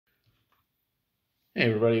Hey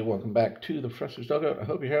everybody, welcome back to the Professor's Dugout. I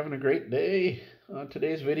hope you're having a great day. On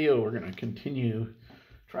today's video, we're going to continue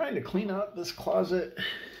trying to clean out this closet,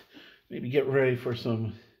 maybe get ready for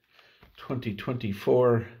some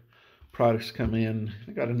 2024 products come in.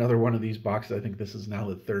 I got another one of these boxes. I think this is now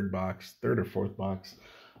the third or fourth box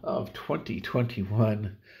of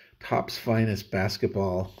 2021 Topps Finest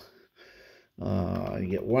Basketball. You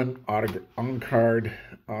get one on-card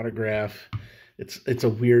autograph. It's a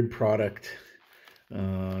weird product.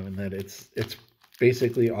 And that it's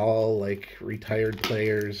basically all like retired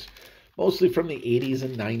players, mostly from the 80s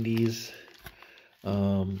and 90s,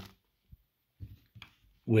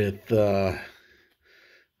 with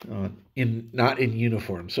not in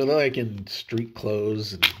uniform, so they're like in street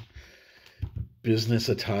clothes and business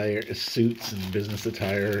attire, suits and business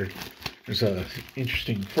attire. There's a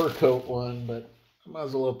interesting fur coat one, but I might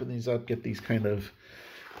as well open these up, get these kind of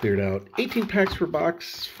cleared out. 18 packs per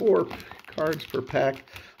box, 4 cards per pack.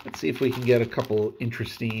 Let's see if we can get a couple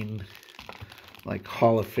interesting, like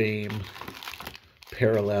Hall of Fame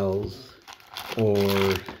parallels, or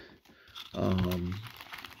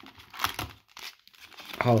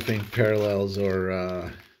Hall of Fame parallels,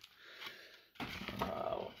 or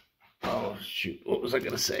oh shoot, what was I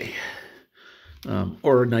gonna say?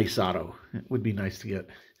 Or a nice auto. It would be nice to get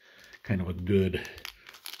kind of a good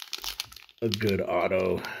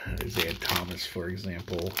auto. Isaiah Thomas, for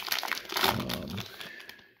example.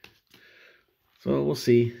 So we'll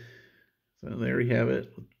see. So there we have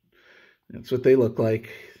it. That's what they look like.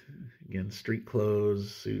 Again, street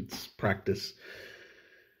clothes, suits, practice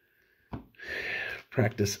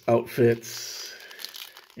outfits.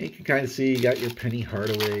 And you can kind of see you got your Penny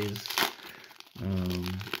Hardaways.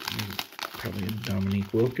 Probably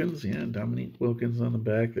Dominique Wilkins. Yeah, Dominique Wilkins on the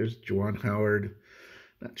back. There's Juwan Howard.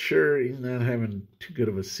 Not sure. He's not having too good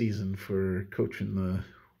of a season for coaching the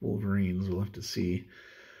Wolverines. We'll have to see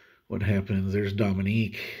what happens. There's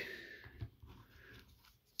Dominique.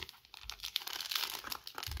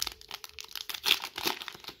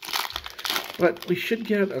 But we should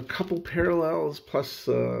get a couple parallels plus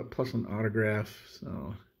an autograph.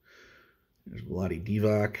 So there's Vlade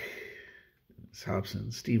Divac,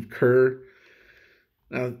 Hobson, Steve Kerr.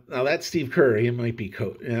 Now that's Steve Kerr.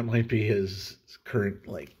 That might be his current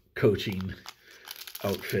like coaching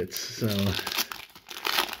outfits. So,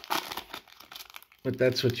 but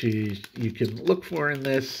that's what you can look for in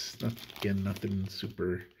this. Again, nothing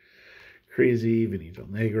super crazy. Vinny Del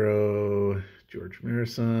Negro, George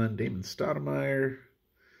Marison, Damon Stoudemire,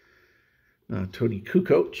 Tony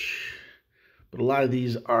Kukoc. But a lot of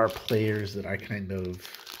these are players that I kind of,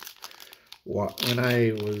 when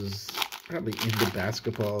I was probably into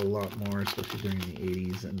basketball a lot more, especially during the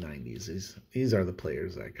 80s and 90s. These are the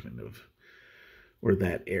players that kind of were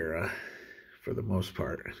that era for the most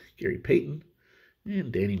part. Gary Payton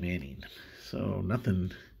and Danny Manning. So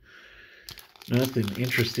nothing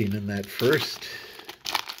interesting in that first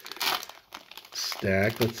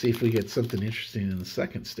stack. Let's see if we get something interesting in the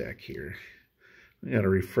second stack here. We got a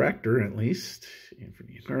refractor at least.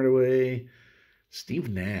 Anthony Hardaway, Steve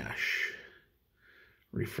Nash.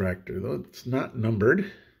 Refractor, though it's not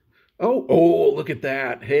numbered. Oh, look at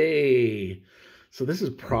that. Hey. So this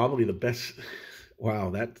is probably the best.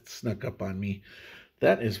 Wow, that snuck up on me.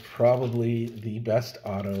 That is probably the best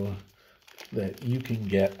auto that you can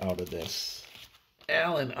get out of this.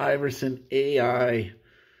 Allen Iverson AI.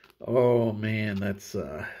 Oh man,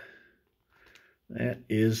 that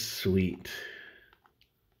is sweet.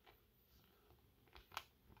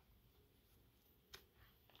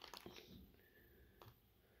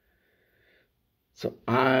 So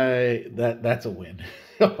that's a win.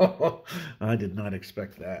 I did not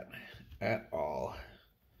expect that at all.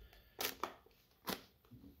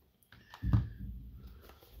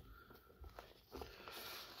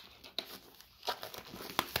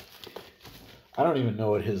 I don't even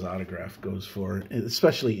know what his autograph goes for,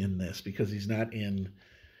 especially in this, because he's not in,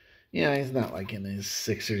 he's not like in his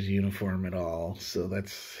Sixers uniform at all. So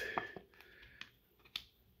that's,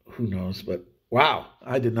 who knows, but wow,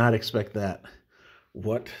 I did not expect that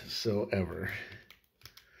whatsoever.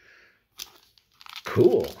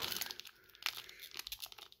 Cool.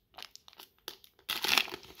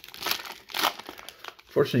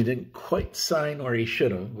 Fortunately, he didn't quite sign where he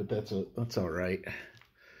should have, but that's all right.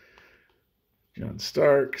 John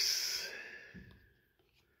Starks.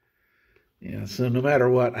 Yeah, so no matter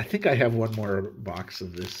what, I think I have one more box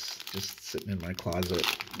of this just sitting in my closet.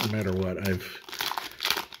 No matter what,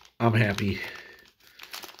 I'm happy.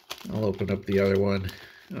 I'll open up the other one,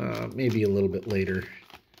 maybe a little bit later.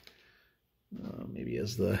 Maybe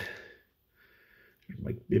as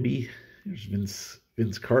Mike Bibby. There's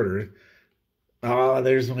Vince Carter. Ah,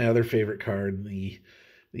 there's my other favorite card, the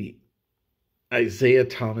Isaiah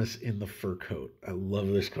Thomas in the fur coat. I love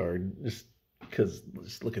this card just because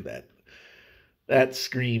just look at that. That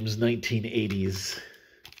screams 1980s.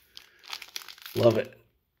 Love it.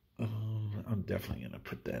 I'm definitely gonna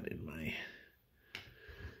put that in my.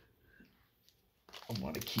 I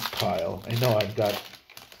want to keep pile. I know I've got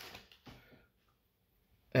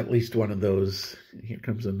at least one of those. Here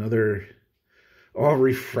comes another. Oh,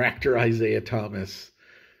 refractor Isaiah Thomas.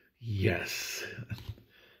 Yes.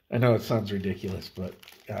 I know it sounds ridiculous, but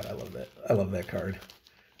God, I love that. I love that card.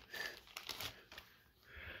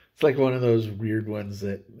 It's like one of those weird ones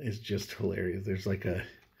that is just hilarious. There's like a,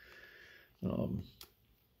 I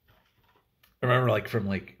remember like from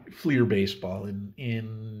like Fleer baseball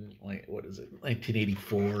in like what is it,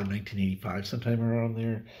 1984, 1985, sometime around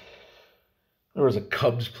there. There was a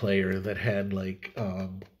Cubs player that had like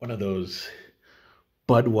one of those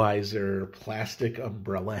Budweiser plastic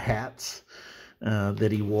umbrella hats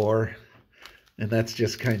that he wore, and that's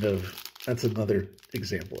just kind of that's another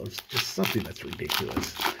example of just something that's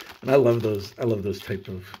ridiculous. And I love those. I love those type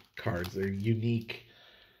of cards. They're unique.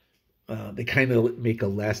 They kind of make a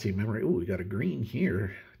lasting memory. Oh, we got a green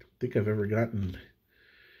here. I don't think I've ever gotten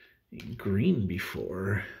green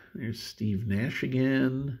before. There's Steve Nash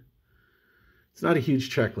again. It's not a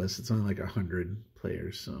huge checklist. It's only like 100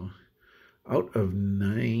 players. So out of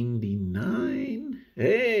 99.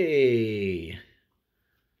 Hey!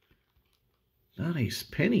 Nice.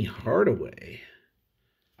 Penny Hardaway.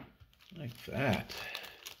 Like that.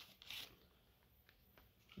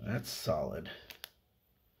 That's solid.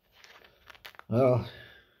 Well,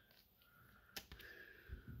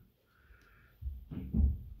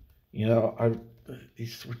 you know,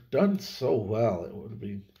 these were done so well. It would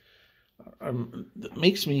be, it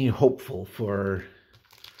makes me hopeful for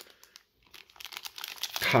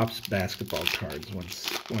Topps basketball cards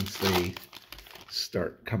once they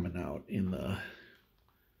start coming out in the,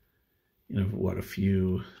 what, a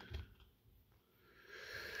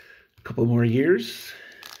couple more years.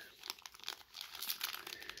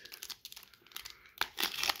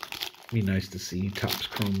 Be nice to see Topps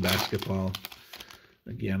Chrome basketball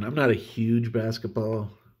again. I'm not a huge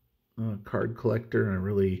basketball card collector. I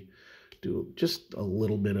really do just a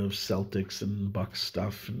little bit of Celtics and Bucks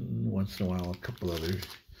stuff, and once in a while a couple other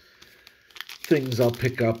things I'll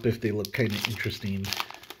pick up if they look kind of interesting.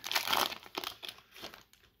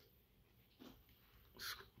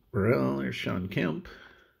 Burrell, there's Sean Kemp,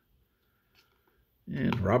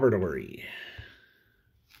 and Robert Horry.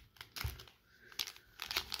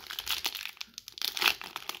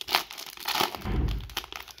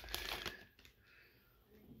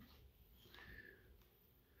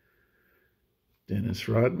 Dennis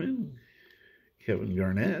Rodman, Kevin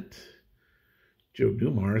Garnett, Joe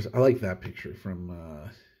Dumars. I like that picture from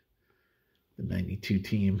the 92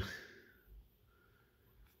 team.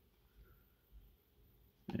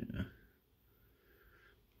 Yeah.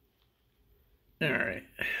 All right.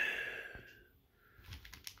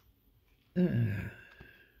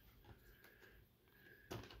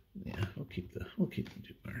 Yeah, we'll keep the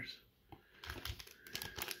Dumars.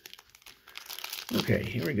 Okay,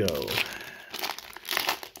 here we go.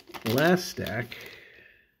 Last stack.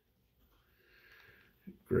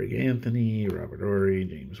 Greg Anthony, Robert Horry,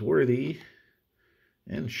 James Worthy,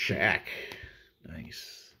 and Shaq.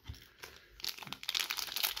 Nice.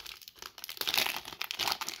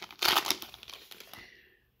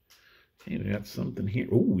 Okay, we got something here.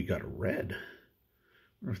 Oh, we got a red. I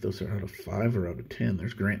wonder if those are out of 5 or out of 10.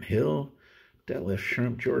 There's Grant Hill, Detlef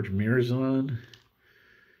Schrempf, George Mirzon,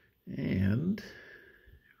 and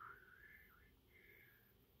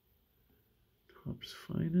Topps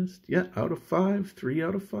Finest. Yeah, out of 5. 3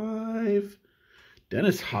 out of 5.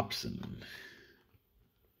 Dennis Hopson.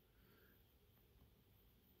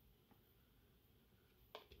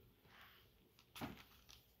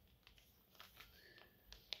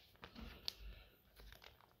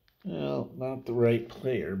 Well, not the right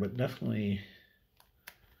player, but definitely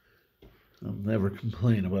I'll never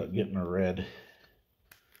complain about getting a red.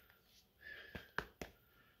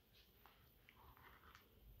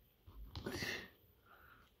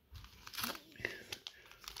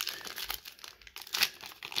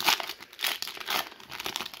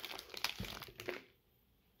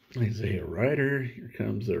 Isaiah Ryder. Here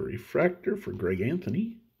comes a refractor for Greg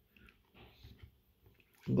Anthony,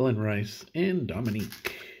 Glenn Rice, and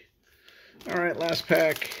Dominique. All right, last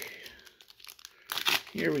pack.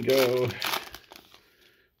 Here we go.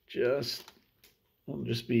 We'll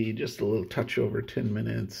just be a little touch over 10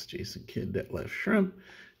 minutes. Jason Kidd, Detlef Schrempf,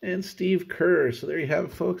 and Steve Kerr. So there you have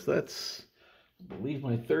it, folks. That's, I believe,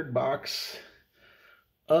 my third box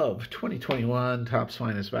of 2021 Topps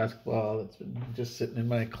Finest Basketball. That's been just sitting in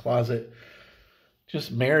my closet,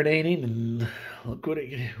 just marinating, and look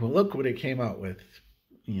what it came out with.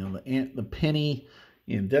 You know, the penny,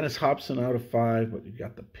 Dennis Hobson out of 5, but you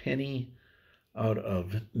got the penny out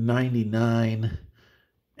of 99,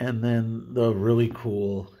 and then the really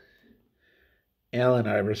cool Allen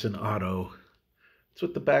Iverson auto. That's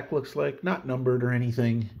what the back looks like, not numbered or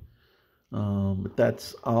anything, but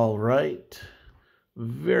that's all right.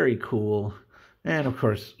 Very cool. And of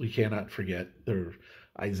course, we cannot forget the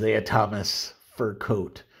Isaiah Thomas fur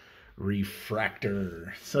coat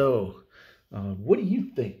refractor. So, what do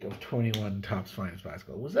you think of 21 Topps Finest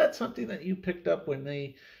Basketball? Was that something that you picked up when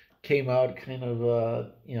they came out, kind of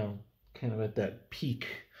at that peak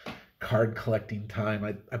card collecting time?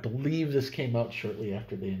 I believe this came out shortly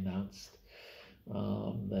after they announced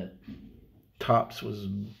that Topps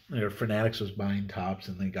Fanatics was buying Topps,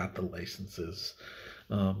 and they got the licenses.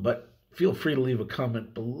 But feel free to leave a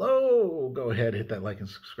comment below. Go ahead, hit that like and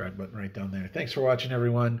subscribe button right down there. Thanks for watching,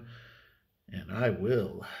 everyone, and I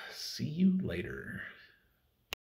will see you later.